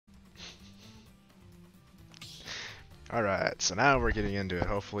Alright, so now we're getting into it.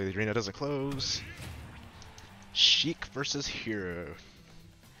 Hopefully the arena doesn't close. Sheik versus Hero.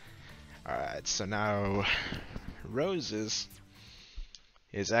 Alright, so now Roses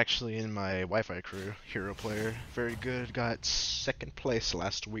is actually in my Wi-Fi crew. Hero player. Very good. Got second place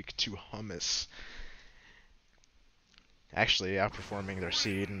last week to Hummus. Actually outperforming their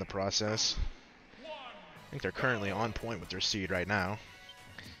seed in the process. I think they're currently on point with their seed right now.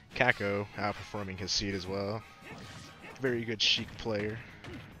 Caco outperforming his seed as well. Very good Sheik player.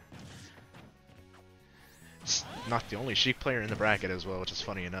 It's not the only Sheik player in the bracket as well, which is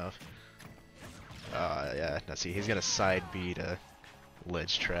funny enough. Yeah, let's see, he's gonna side B to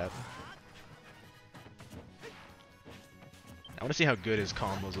ledge trap. I want to see how good his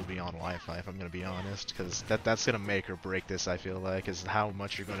combos will be on Wi-Fi, if I'm gonna be honest, because that's gonna make or break this. I feel like is how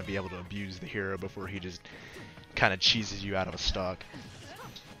much you're gonna be able to abuse the hero before he just kind of cheeses you out of a stock.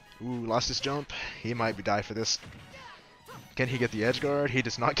 Ooh, lost his jump. He might die for this. Can he get the edge guard? He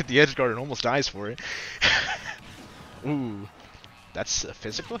does not get the edge guard and almost dies for it. Ooh, that's a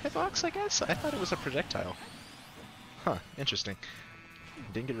physical hitbox, I guess? I thought it was a projectile. Huh, interesting.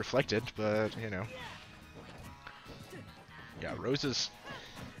 Didn't get reflected, but, you know. Yeah, Rose is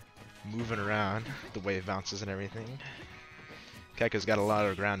moving around, the wave bounces and everything. Keka's got a lot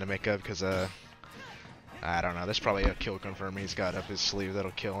of ground to make up because, I don't know, there's probably a kill confirm he's got up his sleeve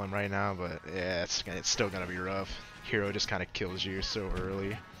that'll kill him right now, but yeah, it's still gonna be rough. Hero just kind of kills you so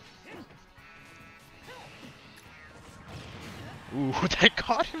early. Ooh, that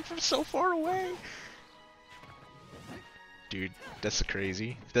caught him from so far away! Dude, that's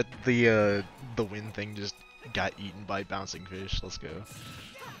crazy. That the wind thing just got eaten by bouncing fish. Let's go.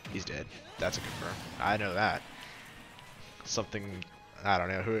 He's dead. That's a confirm. I know that. Something, I don't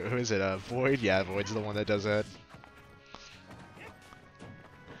know, who is it? Void? Yeah, Void's the one that does that.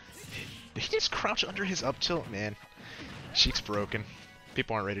 Did he just crouch under his up tilt? Man, Sheik's broken.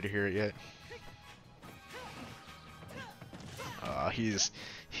 People aren't ready to hear it yet.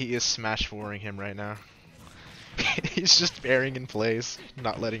 He is smash 4ing him right now. He's just bearing in place,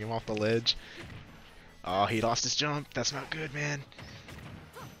 not letting him off the ledge. Oh, he lost his jump. That's not good, man.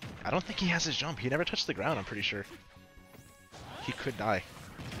 I don't think he has his jump. He never touched the ground, I'm pretty sure. He could die.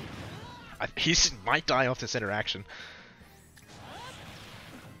 He might die off this interaction.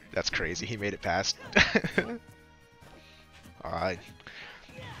 That's crazy. He made it past. Alright.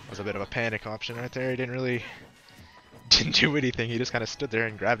 Was a bit of a panic option right there. He didn't do anything. He just kind of stood there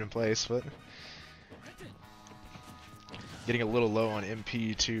and grabbed in place, but getting a little low on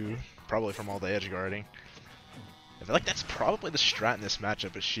MP too, probably from all the edge guarding. I feel like that's probably the strat in this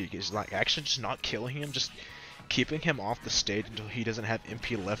matchup with Sheik, is like actually just not killing him, just keeping him off the stage until he doesn't have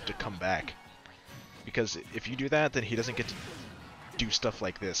MP left to come back. Because if you do that, then he doesn't get to do stuff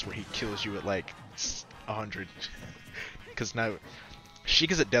like this where he kills you at like 100. Because now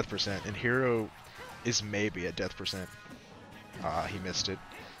Sheik is at death percent and Hero is maybe at death percent. Ah, he missed it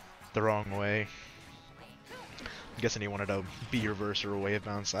the wrong way. I'm guessing he wanted a B reverse or a wave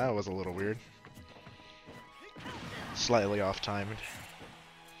bounce. That was a little weird. Slightly off timed.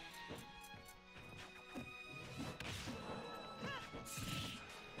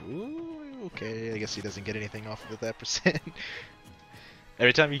 Ooh, okay, I guess he doesn't get anything off of that percent.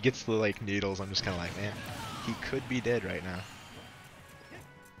 Every time he gets the like needles, I'm just kind of like, man, he could be dead right now.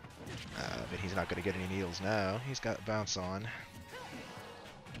 But he's not going to get any needles now. He's got bounce on.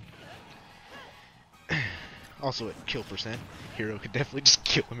 Also at kill percent, Hero could definitely just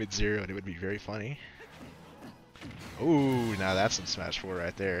kill him at 0 and it would be very funny. Ooh, now that's some Smash 4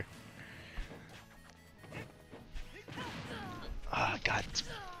 right there. Ah, God.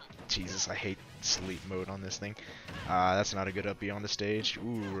 Jesus, I hate sleep mode on this thing. That's not a good up B on the stage.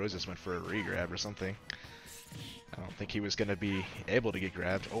 Ooh, Roses went for a re-grab or something. I don't think he was going to be able to get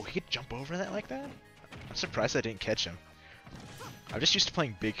grabbed. Oh, he could jump over that like that? I'm surprised I didn't catch him. I'm just used to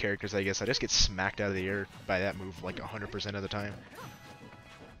playing big characters, I guess. I just get smacked out of the air by that move like 100% of the time.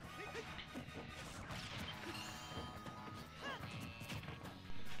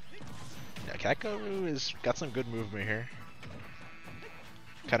 Yeah, Caco has got some good movement here.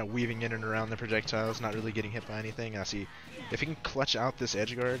 Kind of weaving in and around the projectiles, not really getting hit by anything. I see if he can clutch out this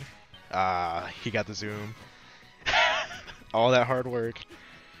edge guard. He got the zoom. All that hard work,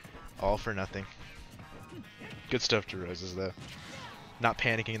 all for nothing. Good stuff to Roses though. Not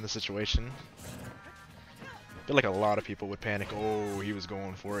panicking in the situation. I feel like a lot of people would panic. Oh, he was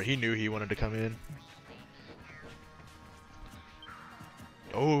going for it. He knew he wanted to come in.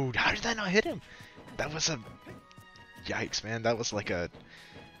 Oh, how did that not hit him? That was a... Yikes, man. That was like a...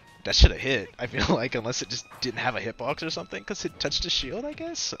 That should have hit, I feel like, unless it just didn't have a hitbox or something, because it touched his shield, I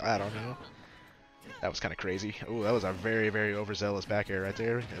guess? I don't know. That was kind of crazy. Oh, that was a very, very overzealous back air right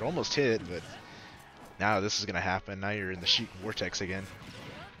there. It almost hit, but now this is going to happen. Now you're in the Sheik vortex again.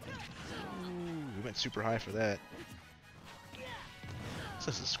 Ooh, we went super high for that.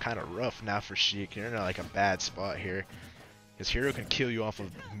 This is kind of rough now for Sheik. You're in like a bad spot here. His hero can kill you off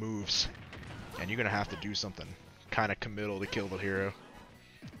of moves, and you're going to have to do something kind of committal to kill the hero.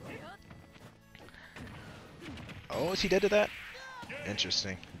 Oh, is he dead to that?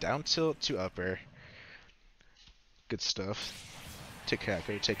 Interesting. Down tilt to up air. Good stuff. To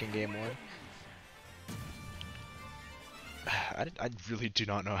Caco taking game 1. I really do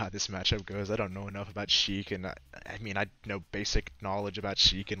not know how this matchup goes. I don't know enough about Sheik, and I mean, I know basic knowledge about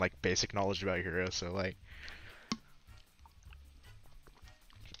Sheik and like basic knowledge about Hero, so like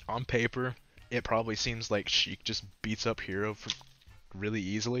on paper, it probably seems like Sheik just beats up Hero really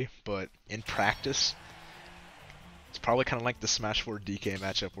easily, but in practice, it's probably kind of like the Smash 4 DK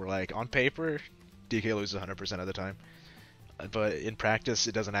matchup where like on paper, DK loses 100% of the time. But in practice,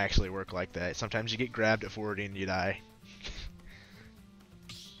 it doesn't actually work like that. Sometimes you get grabbed at 40 and you die.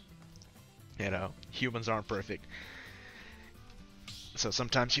 You know, humans aren't perfect. So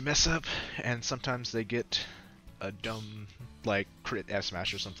sometimes you mess up, and sometimes they get a dumb, like, crit F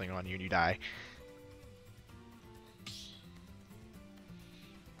smash or something on you and you die.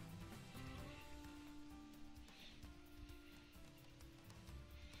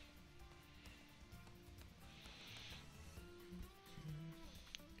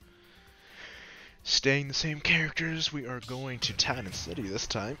 Staying the same characters, we are going to Town and City this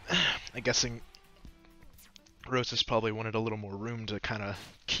time. I'm guessing Rosas probably wanted a little more room to kind of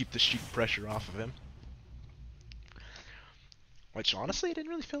keep the Sheik pressure off of him. Which honestly, I didn't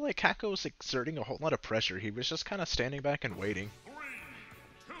really feel like Caco was exerting a whole lot of pressure. He was just kind of standing back and waiting.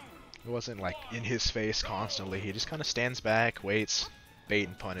 It wasn't like in his face constantly. He just kind of stands back, waits, bait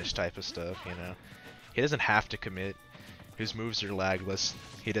and punish type of stuff, you know. He doesn't have to commit. His moves are lagless.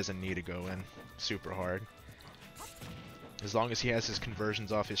 He doesn't need to go in super hard. As long as he has his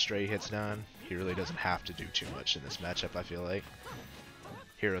conversions off his stray hits down, he really doesn't have to do too much in this matchup, I feel like.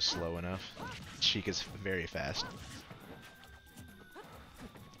 Hero's slow enough. Sheik is very fast.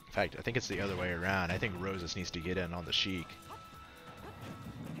 In fact, I think it's the other way around. I think Rosas needs to get in on the Sheik.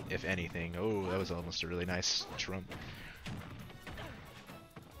 If anything. Oh, that was almost a really nice trump.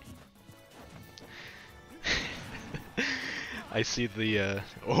 I see the,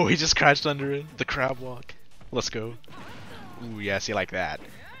 oh, he just crouched under it. The crab walk. Let's go. Ooh, yeah, see, like that.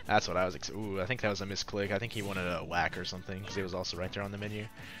 That's what I was ooh, I think that was a misclick. I think he wanted a whack or something, because he was also right there on the menu.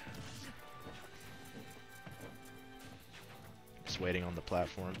 Just waiting on the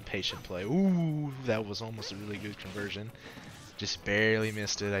platform. Patient play. Ooh, that was almost a really good conversion. Just barely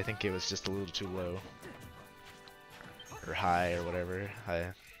missed it. I think it was just a little too low. Or high, or whatever. High.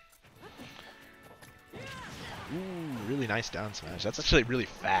 Ooh, really nice down smash. That's actually really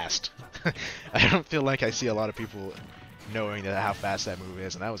fast. I don't feel like I see a lot of people knowing that how fast that move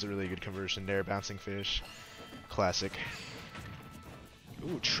is, and that was a really good conversion there. Bouncing fish. Classic.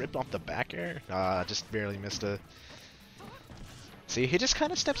 Ooh, tripped off the back air. Just barely missed it. See, he just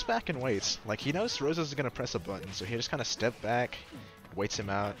kind of steps back and waits. Like, he knows Rosas is going to press a button, so he just kind of steps back, waits him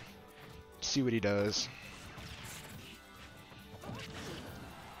out, see what he does.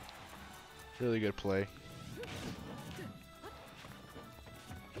 Really good play.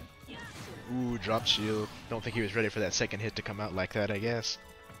 Ooh, drop shield. Don't think he was ready for that second hit to come out like that, I guess.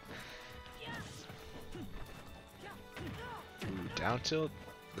 Ooh, down tilt.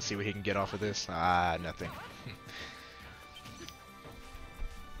 Let's see what he can get off of this. Ah, nothing.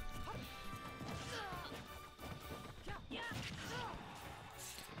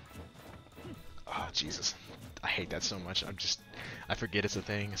 Oh, Jesus. I hate that so much. I forget it's a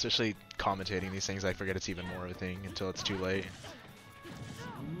thing. Especially commentating these things, I forget it's even more of a thing until it's too late.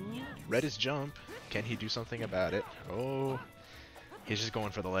 Read his jump. Can he do something about it? Oh, he's just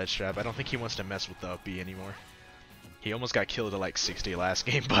going for the ledge trap. I don't think he wants to mess with the up B anymore. He almost got killed at like 60 last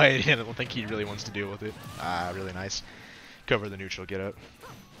game by it, and I don't think he really wants to deal with it. Ah, really nice. Cover the neutral, get up.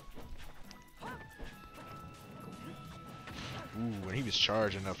 Ooh, and he was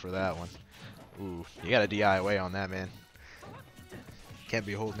charging up for that one. Ooh, you got a DI away on that, man. Can't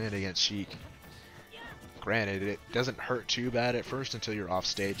be holding in against Sheik. Granted, it doesn't hurt too bad at first until you're off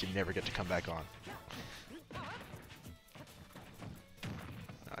stage and you never get to come back on.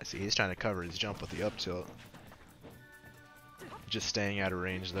 I see, he's trying to cover his jump with the up tilt. Just staying out of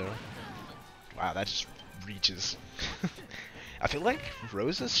range though. Wow, that just reaches. I feel like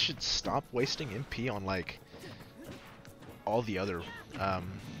Rosas should stop wasting MP on like all the other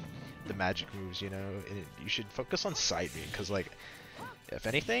the magic moves, you know. And you should focus on side beam, because like if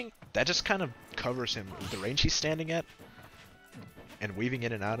anything, that just kind of covers him with the range he's standing at and weaving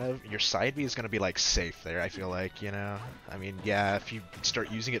in and out of, your side B is going to be like safe there, I feel like, you know? I mean, yeah, if you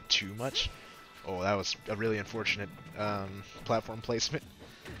start using it too much, oh, that was a really unfortunate platform placement.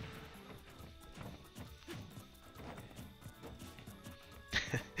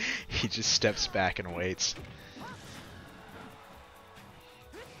 He just steps back and waits.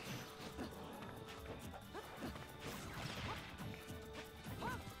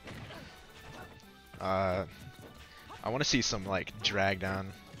 I want to see some like drag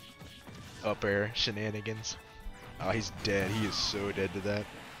down up air shenanigans. Oh, he's dead. He is so dead to that.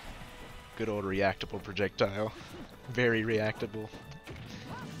 Good old reactable projectile. Very reactable.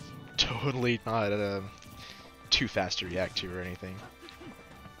 Totally not too fast to react to or anything.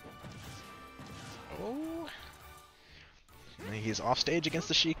 Oh. And he's off stage against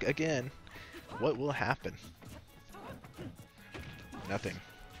the Sheik again. What will happen? Nothing.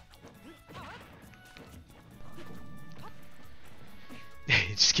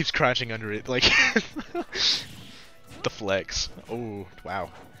 He just keeps crouching under it, like the flex. Oh, wow.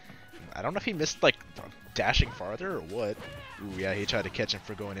 I don't know if he missed like dashing farther or what. Ooh, yeah, he tried to catch him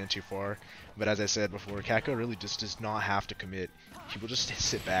for going in too far. But as I said before, Caco really just does not have to commit. He will just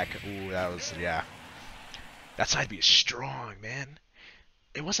sit back. Ooh, that was, yeah. That side B is strong, man.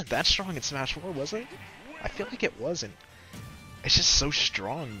 It wasn't that strong in Smash 4, was it? I feel like it wasn't. It's just so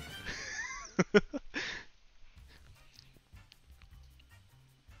strong.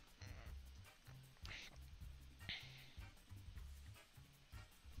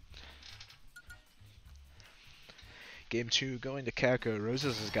 Game 2, going to Caco.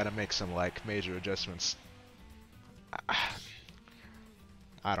 Roses has got to make some like major adjustments.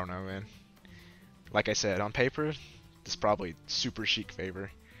 I don't know, man. Like I said, on paper, this is probably super Sheik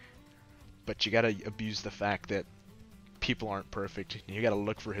favor. But you gotta abuse the fact that people aren't perfect. You gotta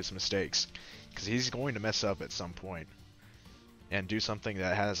look for his mistakes. Because he's going to mess up at some point. And do something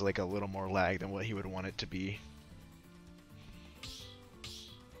that has like a little more lag than what he would want it to be.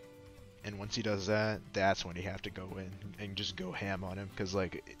 And once he does that, that's when you have to go in and just go ham on him. Because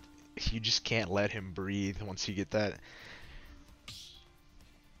like, you just can't let him breathe once you get that.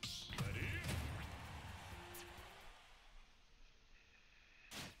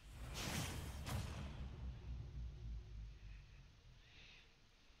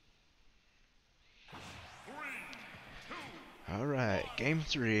 Alright, game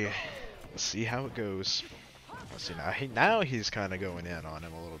 3. Let's see how it goes. Let's see, now he's kind of going in on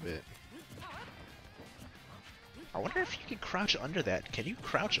him a little bit. I wonder if you can crouch under that. Can you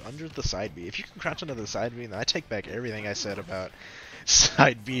crouch under the side B? If you can crouch under the side B, then I take back everything I said about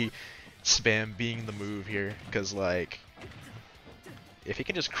side B spam being the move here. Because, like, if he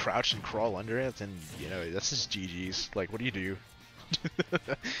can just crouch and crawl under it, then, you know, that's just GG's. Like, what do you do?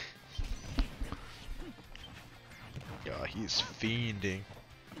 Yeah, he's fiending.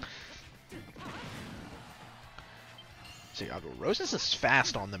 See, Roses is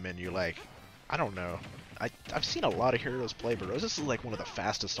fast on the menu, like, I don't know. I've seen a lot of heroes play, but Roses is like one of the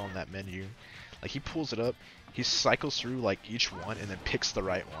fastest on that menu. Like, he pulls it up, he cycles through like each one and then picks the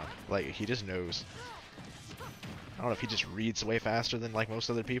right one. Like, he just knows. I don't know if he just reads way faster than like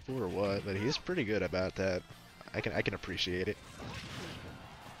most other people or what, but he's pretty good about that. I can appreciate it.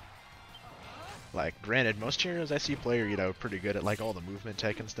 Like, granted, most heroes I see play are, you know, pretty good at like all the movement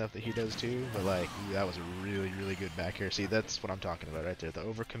tech and stuff that he does too, but like, ooh, that was a really, really good back air. See, that's what I'm talking about right there. The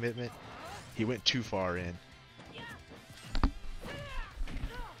overcommitment. He went too far in.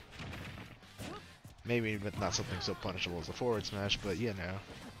 Maybe not something so punishable as a forward smash, but you know.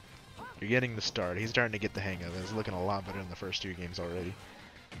 You're getting the start. He's starting to get the hang of it. It's looking a lot better in the first 2 games already.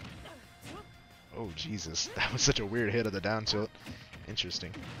 Oh, Jesus. That was such a weird hit of the down tilt.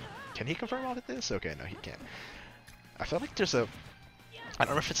 Interesting. Can he confirm off of this? Okay, no, he can't. I feel like there's a... I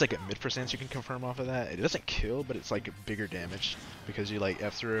don't know if it's like a mid% you can confirm off of that. It doesn't kill, but it's like bigger damage. Because you like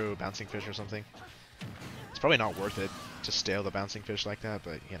F-through bouncing fish or something. It's probably not worth it to stale the bouncing fish like that,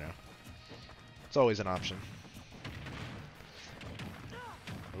 but you know. It's always an option.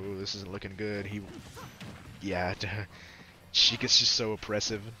 Oh, this isn't looking good. Yeah, Sheik is just so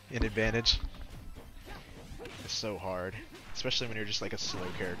oppressive in advantage. It's so hard. Especially when you're just like a slow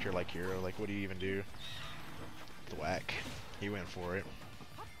character like Hero. Like, what do you even do? The whack. He went for it.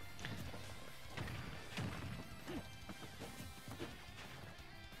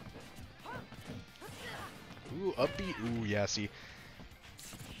 Ooh, upbeat. Ooh, yeah, see.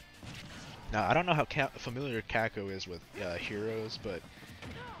 Now, I don't know how familiar Caco is with heroes, but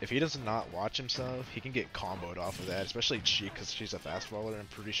if he does not watch himself, he can get comboed off of that, especially Sheik, because she's a fast faller. I'm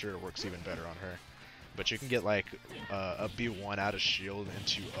pretty sure it works even better on her. But you can get like a B1 out of shield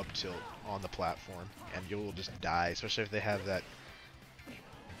into up tilt on the platform, and you'll just die, especially if they have that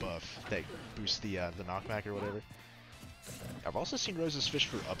buff that boosts the knockback or whatever. I've also seen Roses fish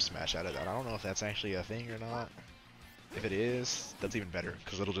for up smash out of that. I don't know if that's actually a thing or not. If it is, that's even better,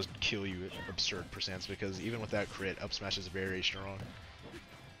 because it'll just kill you at absurd percents, because even with that crit, up smash is very strong.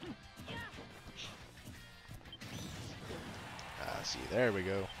 See, there we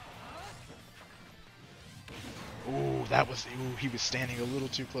go. Ooh, that was, ooh, he was standing a little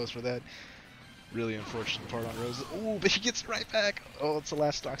too close for that. Really unfortunate part on Roses. Ooh, but he gets right back. Oh, it's a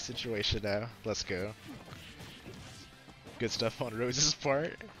last stock situation now. Let's go. Good stuff on Rose's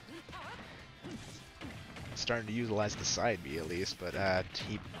part. Starting to utilize the side B at least, but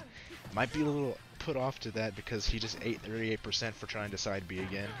he might be a little put off to that because he just ate 38% for trying to side B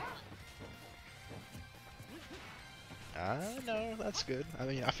again. No, that's good. I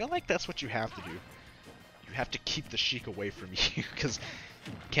mean, I feel like that's what you have to do. You have to keep the Sheik away from you, because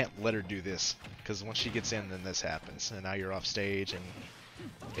you can't let her do this. Because once she gets in, then this happens, and now you're off stage, and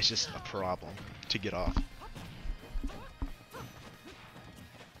it's just a problem to get off.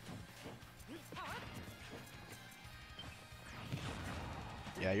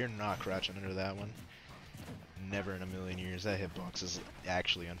 Yeah, you're not crouching under that one. Never in a million years. That hitbox is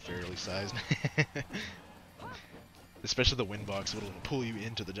actually unfairly sized. Especially the wind box, it'll pull you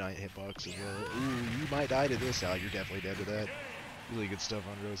into the giant hitbox as well. Ooh, you might die to this. Oh, you're definitely dead to that. Really good stuff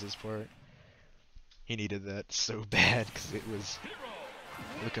on Rose's part. He needed that so bad because it was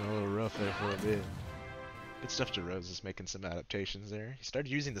looking a little rough there for a bit. Good stuff to Roses, making some adaptations there. He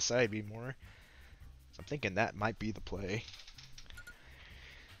started using the side B more, so I'm thinking that might be the play.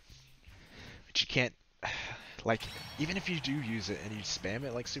 But you can't, like, even if you do use it and you spam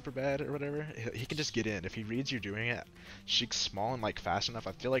it like super bad or whatever, he can just get in. If he reads you're doing it, Sheik's small and like fast enough,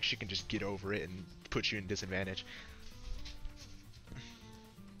 I feel like she can just get over it and put you in disadvantage.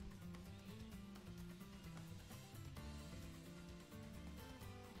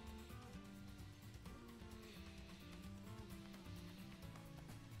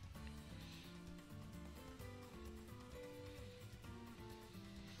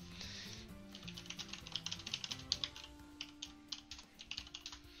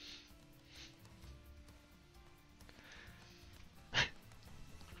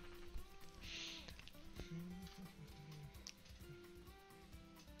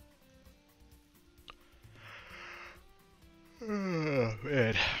 Oh,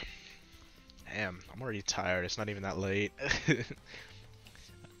 man. Damn, I'm already tired. It's not even that late.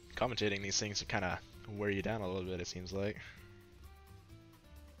 Commentating these things kind of wear you down a little bit, it seems like.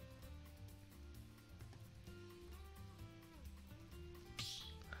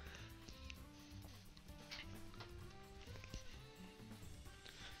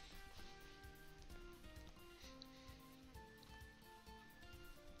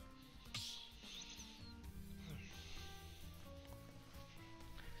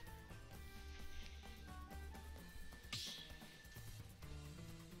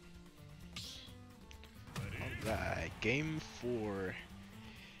 Alright, game 4.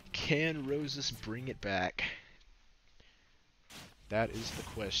 Can Roses bring it back? That is the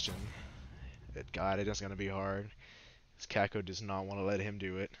question. God, it is going to be hard. This Caco does not want to let him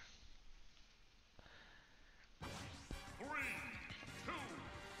do it. 3, 2,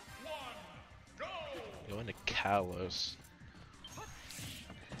 1, go! Going to Kalos.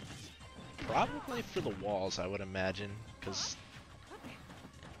 Probably for the walls, I would imagine, because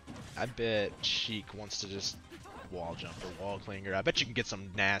I bet Sheik wants to just wall jump or wall clinger. I bet you can get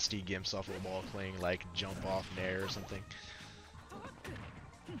some nasty gimps off of wall cling, like jump off nair or something.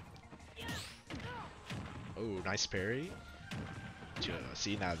 Oh, nice parry.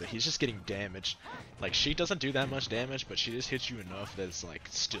 See, now that he's just getting damaged. Like, she doesn't do that much damage, but she just hits you enough that it's like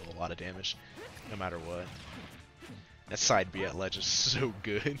still a lot of damage, no matter what. That side B at ledge is so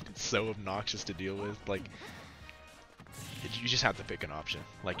good. It's so obnoxious to deal with. Like, you just have to pick an option.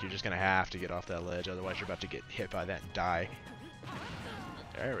 Like, you're just gonna have to get off that ledge, otherwise you're about to get hit by that and die.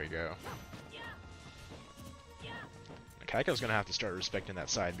 There we go. Kaiko's gonna have to start respecting that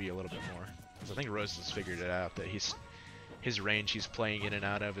side B a little bit more. Because I think Rose has figured it out that his range he's playing in and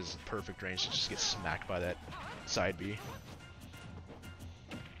out of is perfect range to just get smacked by that side B.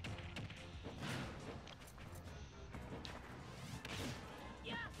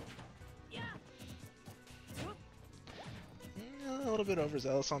 A little bit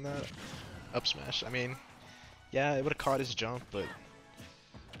overzealous on that up smash. I mean, yeah, it would have caught his jump, but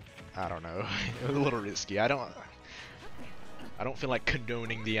I don't know. It was a little risky. I don't feel like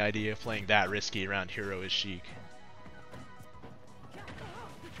condoning the idea of playing that risky around Hero as Sheik.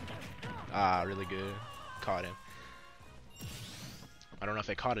 Ah, really good. Caught him. I don't know if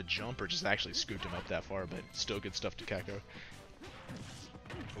they caught a jump or just actually scooped him up that far, but still good stuff to Caco.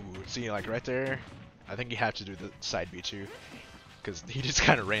 Ooh, see, like right there, I think you have to do the side B too, because he just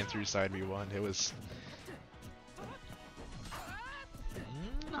kind of ran through side B1. It was...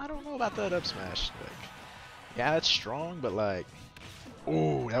 I don't know about that up smash. Like, yeah, it's strong, but like...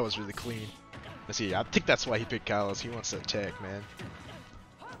 Ooh, that was really clean. Let's see, I think that's why he picked Kalos. He wants to attack, man.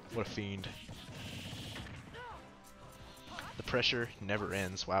 What a fiend. The pressure never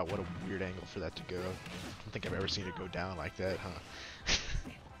ends. Wow, what a weird angle for that to go. I don't think I've ever seen it go down like that, huh?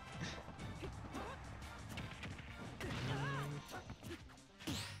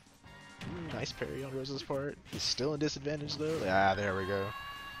 Nice parry on Rose's part. He's still in disadvantage though. Ah, there we go.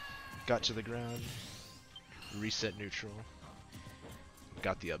 Got to the ground. Reset neutral.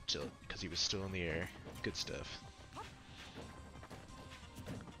 Got the up tilt because he was still in the air. Good stuff.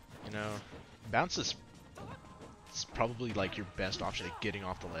 You know, bounce is probably like your best option at getting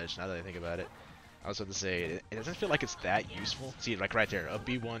off the ledge now that I think about it. I was about to say, it doesn't feel like it's that useful. See, like right there, a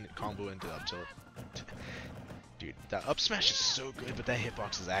B1 combo into up tilt. Dude, that up smash is so good, but that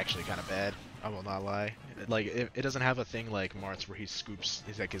hitbox is actually kind of bad. I will not lie. Like, it doesn't have a thing like Mart's where he scoops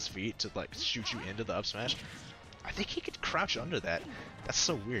his feet to like shoot you into the up smash. I think he could crouch under that. That's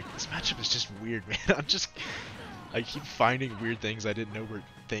so weird. This matchup is just weird, man. I keep finding weird things I didn't know were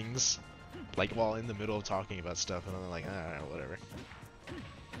things, like while in the middle of talking about stuff, and I'm like, ah, whatever.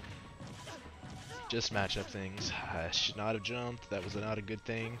 Just matchup things. I should not have jumped. That was not a good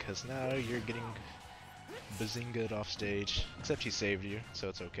thing, because now you're getting bazinga'd off stage. Except he saved you, so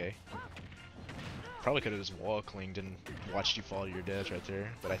it's okay. Probably could have just wall clinged and watched you fall to your death right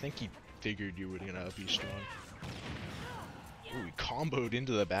there, but I think he figured you were gonna up you strong. Ooh, he comboed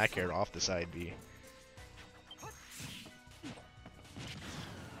into the back air off the side B.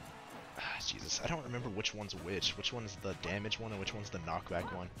 Ah, Jesus, I don't remember which one's which. Which one's the damage one and which one's the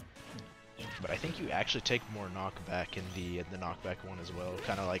knockback one. But I think you actually take more knockback in the knockback one as well.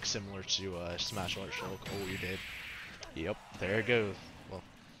 Kind of like similar to Smash Art Shulk. Oh, you're dead. Yep, there it goes. Well,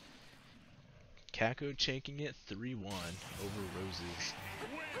 Caco taking it 3-1 over Roses.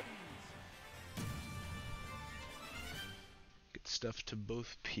 Good stuff to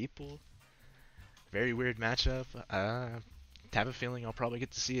both people. Very weird matchup. Have a feeling I'll probably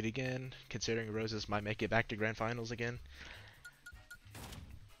get to see it again, considering Roses might make it back to Grand Finals again.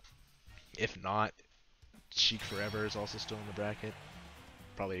 If not, Sheik Forever is also still in the bracket.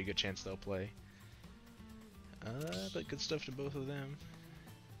 Probably a good chance they'll play. But good stuff to both of them.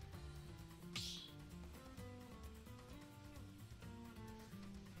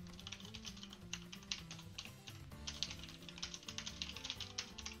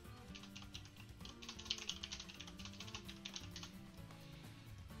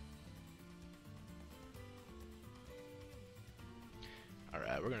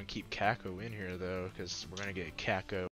 Alright, we're going to keep Caco in here though, because we're going to get Caco